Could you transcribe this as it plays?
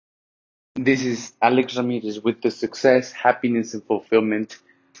This is Alex Ramirez with the Success, Happiness, and Fulfillment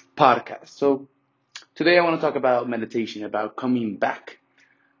podcast. So, today I want to talk about meditation, about coming back.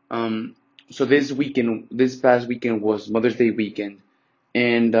 Um, this past weekend was Mother's Day weekend,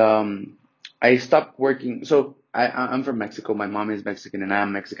 and I stopped working. I'm from Mexico. My mom is Mexican, and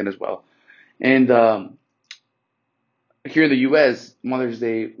I'm Mexican as well. And here in the U.S., Mother's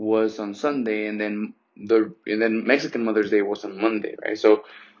Day was on Sunday, and then Mexican Mother's Day was on Monday, right? So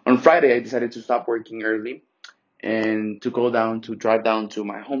on Friday, I decided to stop working early and to drive down to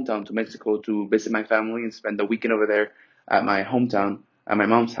my hometown to Mexico to visit my family and spend the weekend over there at my hometown at my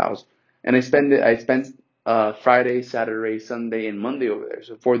mom's house. And I spent Friday, Saturday, Sunday, and Monday over there,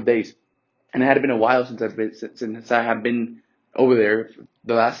 so 4 days. And it had been a while since I had been over there.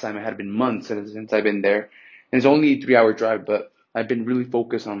 The last time it had been months since I've been there. And it's only a 3 hour drive, but I've been really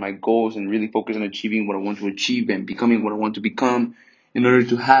focused on my goals and really focused on achieving what I want to achieve and becoming what I want to become in order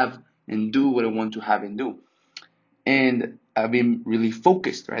to have and do what I want to have and do. And I've been really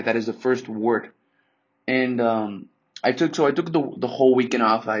focused, right? That is the first word. And I took the whole weekend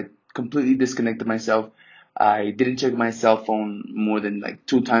off. I completely disconnected myself. I didn't check my cell phone more than like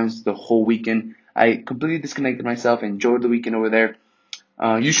two times the whole weekend. I completely disconnected myself, enjoyed the weekend over there.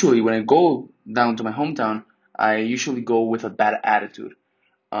 Usually when I go down to my hometown, I usually go with a bad attitude.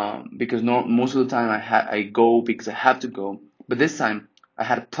 Because no, most of the time I go because I have to go. But this time I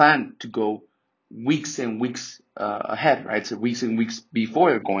had planned to go weeks and weeks ahead, right? So weeks and weeks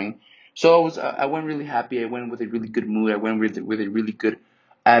before going. So I went really happy. I went with a really good mood. I went with a really good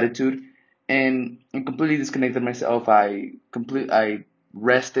attitude, and I completely disconnected myself. I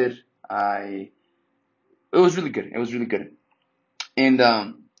rested. I It was really good. It was really good.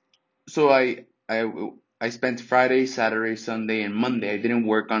 And so I spent Friday, Saturday, Sunday, and Monday. I didn't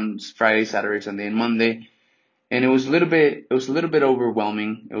work on Friday, Saturday, Sunday, and Monday, and it was a little bit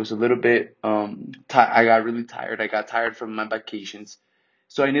overwhelming. It was a little bit I got really tired. I got tired from my vacations,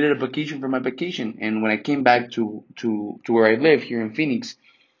 so I needed a vacation for my vacation. And when I came back to where I live here in Phoenix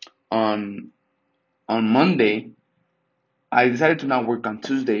on Monday, I decided to not work on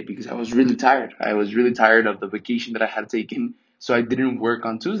Tuesday because I was really tired. I was really tired of the vacation that I had taken, so I didn't work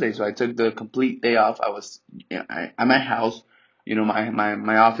on Tuesday. So I took the complete day off. I was at my house.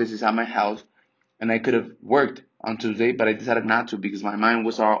 My office is at my house, and I could have worked on Tuesday, but I decided not to because my mind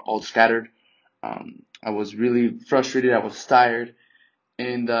was all scattered. I was really frustrated. I was tired,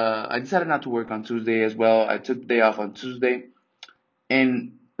 and I decided not to work on Tuesday as well. I took the day off on Tuesday,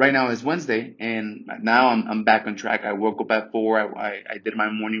 and right now it's Wednesday, and now I'm back on track. I woke up at 4. I did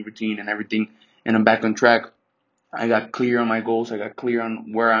my morning routine and everything, and I'm back on track. I got clear on my goals. I got clear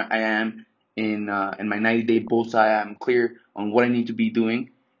on where I am in my 90-day bullseye. I'm clear on what I need to be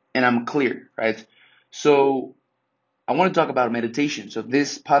doing, and I'm clear, right? So I want to talk about meditation. So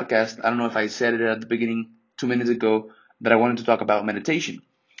this podcast, I don't know if I said it at the beginning 2 minutes ago that I wanted to talk about meditation.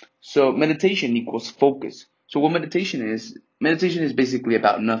 So meditation equals focus. So what meditation is basically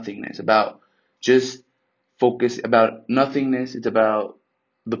about nothingness, about just focus, about nothingness. It's about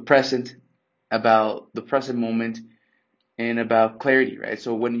the present moment, and about clarity, right?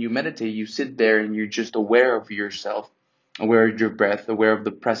 So when you meditate, you sit there and you're just aware of yourself, aware of your breath, aware of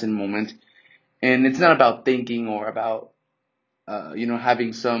the present moment. And it's not about thinking or about,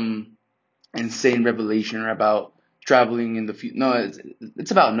 having some insane revelation or about traveling in the future. No,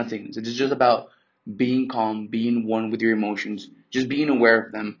 it's about nothing. It's just about being calm, being one with your emotions, just being aware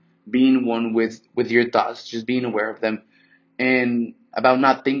of them, being one with your thoughts, just being aware of them, and about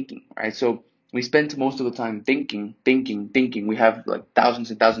not thinking, right? So we spend most of the time thinking, thinking, thinking. We have like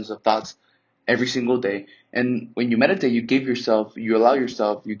thousands and thousands of thoughts every single day. And when you meditate, you give yourself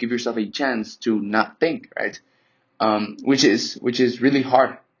a chance to not think, right? Which is really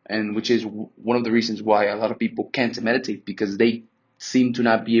hard, and which is one of the reasons why a lot of people can't meditate because they seem to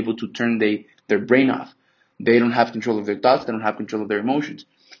not be able to turn their brain off. They don't have control of their thoughts. They don't have control of their emotions.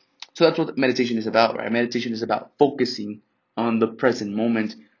 So that's what meditation is about, right? Meditation is about focusing on the present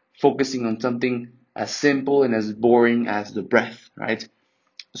moment, focusing on something as simple and as boring as the breath, right?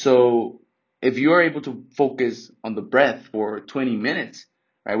 So if you are able to focus on the breath for 20 minutes,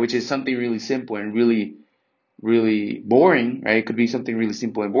 right, which is something really simple and really really boring, right? It could be something really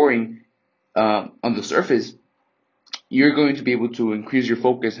simple and boring on the surface. You're going to be able to increase your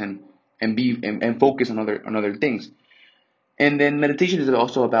focus and focus on other things. And then meditation is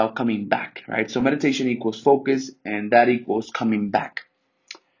also about coming back, right? So meditation equals focus, and that equals coming back.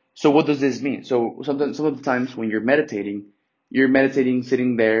 So what does this mean? So some of the times when you're meditating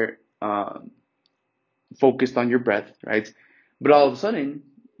sitting there, focused on your breath, right? But all of a sudden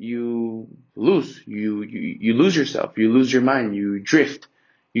you lose yourself, you lose your mind, you drift,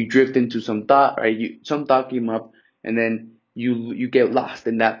 you drift into some thought, right? Some thought came up, and then you get lost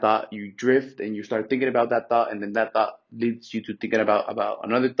in that thought. You drift and you start thinking about that thought, and then that thought leads you to thinking about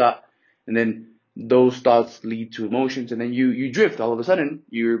another thought, and then those thoughts lead to emotions, and then you drift. All of a sudden,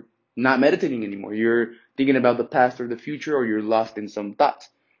 you're not meditating anymore. You're thinking about the past or the future, or you're lost in some thoughts,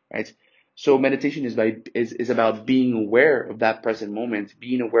 right? So meditation is about being aware of that present moment,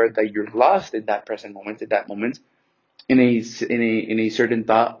 being aware that you're lost in that present moment, at that moment, in a certain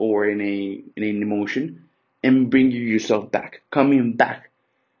thought or in an emotion, and bringing yourself back, coming back,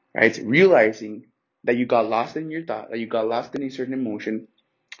 right? Realizing that you got lost in your thought, that you got lost in a certain emotion,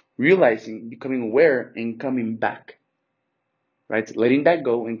 realizing, becoming aware, and coming back, right? Letting that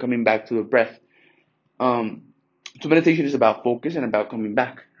go and coming back to the breath. Um, so meditation is about focus and about coming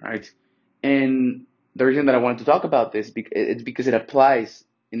back, right? And the reason that I wanted to talk about this, it's because it applies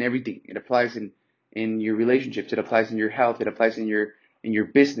in everything. It applies in your relationships. It applies in your health. It applies in your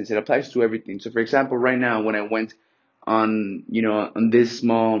business. It applies to everything. So, for example, right now when I went on on this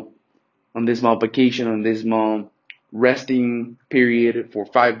small vacation, on this small resting period for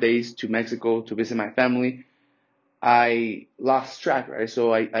 5 days to Mexico to visit my family, I lost track, right?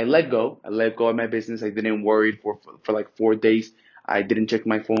 So I let go. I let go of my business. I didn't worry for like 4 days. I didn't check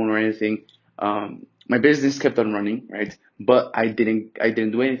my phone or anything. My business kept on running, right? But I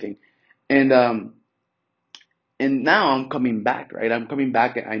didn't do anything. And and now I'm coming back, right? I'm coming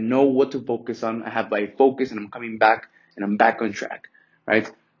back. I know what to focus on. I have my focus, and I'm coming back, and I'm back on track, right?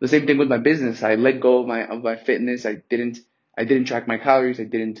 The same thing with my business. I let go of my fitness. I didn't track my calories. I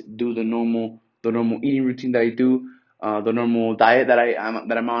didn't do the normal eating routine that I do, the normal diet that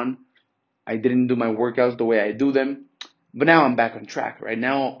I'm on. I didn't do my workouts the way I do them. But now I'm back on track, right?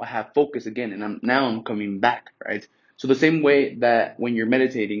 Now I have focus again, and I'm coming back, right? So the same way that when you're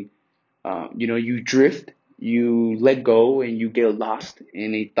meditating, you drift, you let go, and you get lost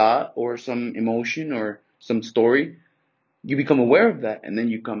in a thought or some emotion or some story. You become aware of that, and then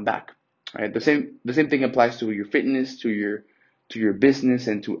you come back. Right? The same thing applies to your fitness, to your business,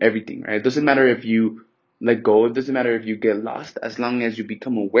 and to everything. Right? It doesn't matter if you let go. It doesn't matter if you get lost. As long as you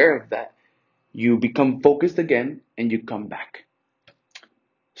become aware of that, you become focused again, and you come back.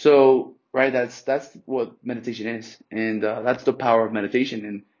 So, right, that's what meditation is, and that's the power of meditation.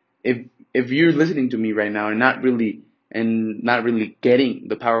 And if you're listening to me right now and not really getting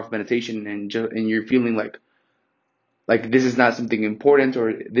the power of meditation, and you're feeling like this is not something important,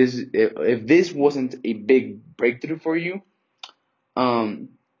 or this if this wasn't a big breakthrough for you, um,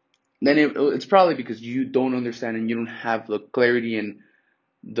 then it's probably because you don't understand and you don't have the clarity and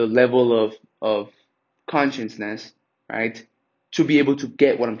the level of consciousness, right, to be able to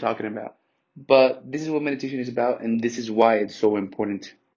get what I'm talking about. But this is what meditation is about, and this is why it's so important.